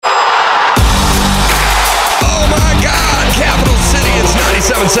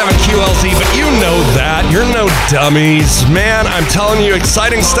QLZ, but you know that. You're no dummies. Man, I'm telling you,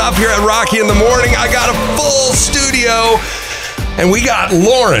 exciting stuff here at Rocki in the Morning. I got a full studio. And we got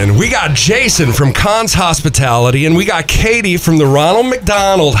Lauren, we got Jason from Conn's Hospitality, and we got Katie from the Ronald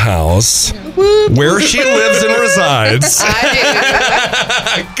McDonald House, where she lives and resides.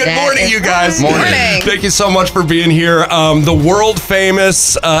 Good morning, you guys. Morning. Thank you so much for being here. The world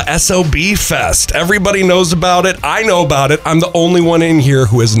famous SOB Fest. Everybody knows about it. I know about it. I'm the only one in here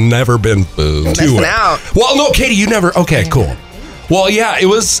who has never been to it. Out. Well, no, Katie, you never. Okay, cool. Well, yeah,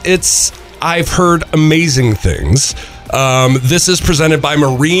 I've heard amazing things. This is presented by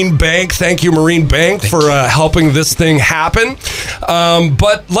Marine Bank. Thank you, Marine Bank, for helping this thing happen.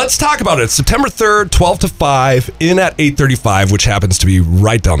 But let's talk about it. September 3rd, 12 to 5, in at 835, which happens to be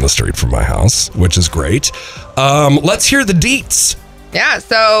right down the street from my house, which is great. Let's hear the deets. Yeah,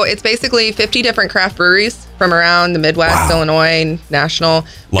 so it's basically 50 different craft breweries from around the Midwest, Illinois, national.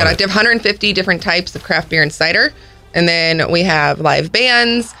 We've got 150 different types of craft beer and cider. And then we have live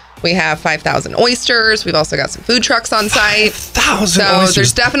bands. We have 5,000 oysters. We've also got some food trucks on site. 5,000 so oysters.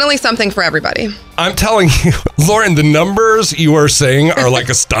 There's definitely something for everybody. I'm telling you, Lauren, the numbers you are saying are like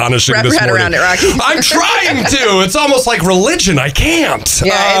astonishing Wrap this your head morning. around it, Rocki. I'm trying to. It's almost like religion. I can't.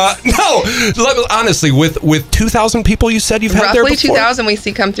 Yeah, honestly, with 2,000 people you said you've had there roughly before? 2,000 we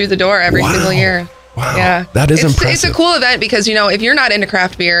see come through the door every single year. Wow. Yeah. That is impressive. It's a cool event because, if you're not into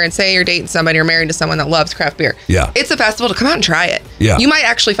craft beer and say you're dating somebody or married to someone that loves craft beer, it's a festival to come out and try it. Yeah. You might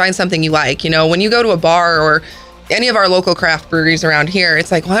actually find something you like. When you go to a bar or any of our local craft breweries around here,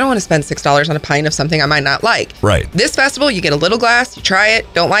 it's like, well, I don't want to spend $6 on a pint of something I might not like. Right. This festival, you get a little glass, you try it,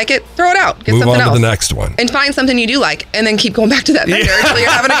 don't like it, throw it out, get Move something on else. to the next one. And find something you do like, and then keep going back to that vendor until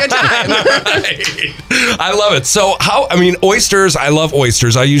you're having a good time. Right. I love it. So oysters, I love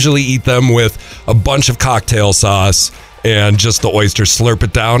oysters. I usually eat them with a bunch of cocktail sauce and just the oyster, slurp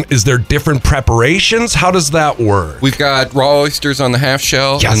it down. Is there different preparations? How does that work? We've got raw oysters on the half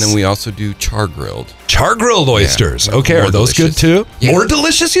shell, Yes. and then we also do char-grilled. Char-grilled oysters. Yeah. Okay, More are those delicious. good too? Yeah. More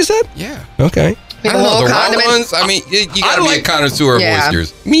delicious, you said? Yeah. Okay. We I have a don't know, whole the raw condiment. ones, you gotta be a connoisseur of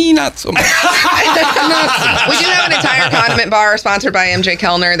oysters. Me, not so much. We do have an entire condiment bar sponsored by MJ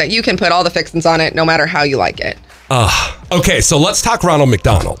Kellner that you can put all the fixings on it no matter how you like it. Okay, so let's talk Ronald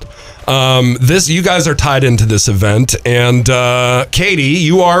McDonald. You guys are tied into this event, and Katie,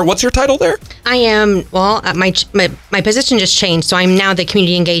 you are. What's your title there? I am. Well, my position just changed, so I'm now the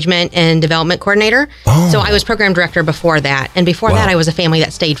community engagement and development coordinator. Oh. So I was program director before that, and before that, I was a family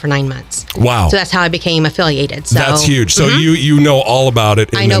that stayed for 9 months. Wow! So that's how I became affiliated. So that's huge. So you know all about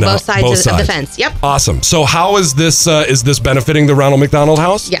it. I know both sides of the fence. Yep. Awesome. So how is this benefiting the Ronald McDonald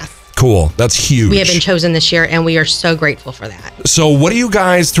House? Yes. Cool. That's huge. We have been chosen this year, and we are so grateful for that. So what do you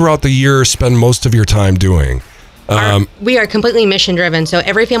guys throughout the year spend most of your time doing? We are completely mission driven. So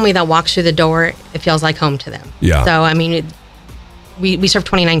every family that walks through the door, it feels like home to them. Yeah. So we serve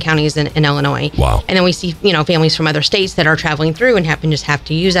 29 counties in Illinois. Wow. And then we see families from other states that are traveling through and have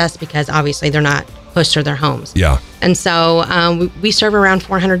to use us because obviously they're not close to their homes. Yeah. And so we serve around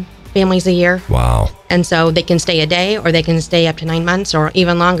 400 families a year. Wow. And so they can stay a day, or they can stay up to 9 months, or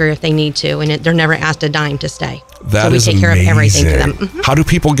even longer if they need to. And they're never asked a dime to stay. That so we is take care of everything for them. amazing. How do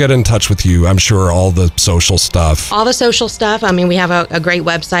people get in touch with you? I'm sure all the social stuff. All the social stuff. We have a great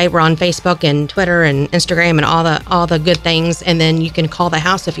website. We're on Facebook and Twitter and Instagram and all the good things. And then you can call the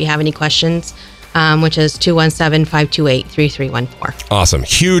house if you have any questions, which is 217-528-3314. Awesome.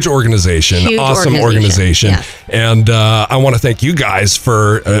 Huge organization. Awesome organization. Yes. And I want to thank you guys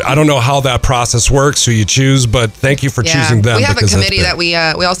for, I don't know how that process works, who you choose, but thank you for choosing them. We have a committee that we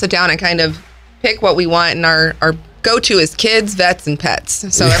all sit down and kind of pick what we want, and our go-to is kids, vets, and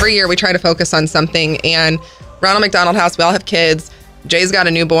pets. So every year we try to focus on something, and Ronald McDonald House, we all have kids. Jay's got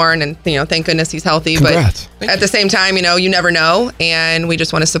a newborn, and thank goodness he's healthy. Congrats. But at the same time, you never know, and we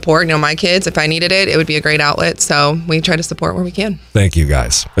just want to support. My kids, if I needed it, it would be a great outlet. So we try to support where we can. Thank you,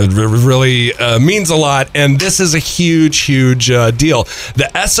 guys. It really means a lot, and this is a huge deal.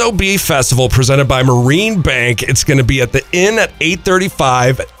 The SOB Festival presented by Marine Bank. It's going to be at the Inn at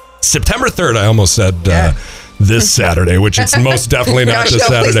 8:35, September 3rd. I almost said. This Saturday, which it's most definitely not this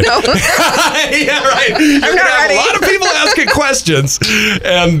Saturday. No. Yeah, right. You're going to have a lot of people asking questions.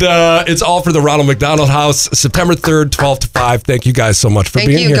 And it's all for the Ronald McDonald House, September 3rd, 12 to 5. Thank you guys so much for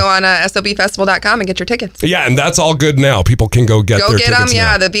being here. Go on SOBfestival.com and get your tickets. Yeah, and that's all good now. People can go get their tickets. Go get them.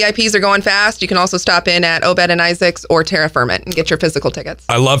 now. Yeah, the VIPs are going fast. You can also stop in at Obed and Isaac's or Terra Firmament and get your physical tickets.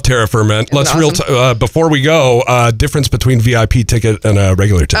 I love Terra Firmament. Let's awesome. before we go, difference between VIP ticket and a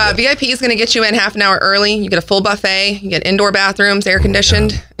regular ticket. VIP is going to get you in half an hour early. You get a full buffet. You get indoor bathrooms, air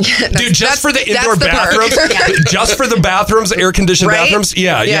conditioned. Dude, just for the indoor bathrooms? Just for the bathrooms, air conditioned bathrooms?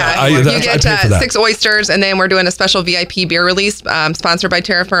 Yeah. You get 6 oysters, and then we're doing a special VIP beer release sponsored by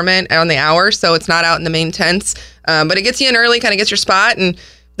Terra Firmament on the hour, so it's not out in the main tents. But it gets you in early, kind of gets your spot, and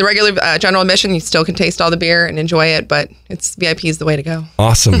the regular general admission, you still can taste all the beer and enjoy it, but it's VIP is the way to go.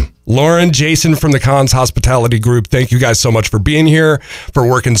 Awesome. Lauren, Jason from the Cons Hospitality Group, thank you guys so much for being here, for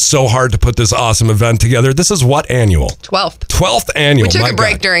working so hard to put this awesome event together. This is what annual? 12th. 12th annual. We took a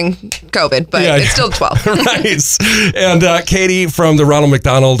break during COVID, but it's still 12. Nice. And Katie from the Ronald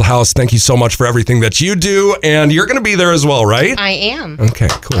McDonald House, thank you so much for everything that you do. And you're going to be there as well, right? I am. Okay,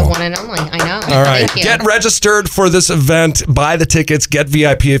 cool. The one and only. I know. All right. Get registered for this event. Buy the tickets. Get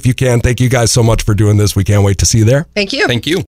VIP if you can. Thank you guys so much for doing this. We can't wait to see you there. Thank you. Thank you.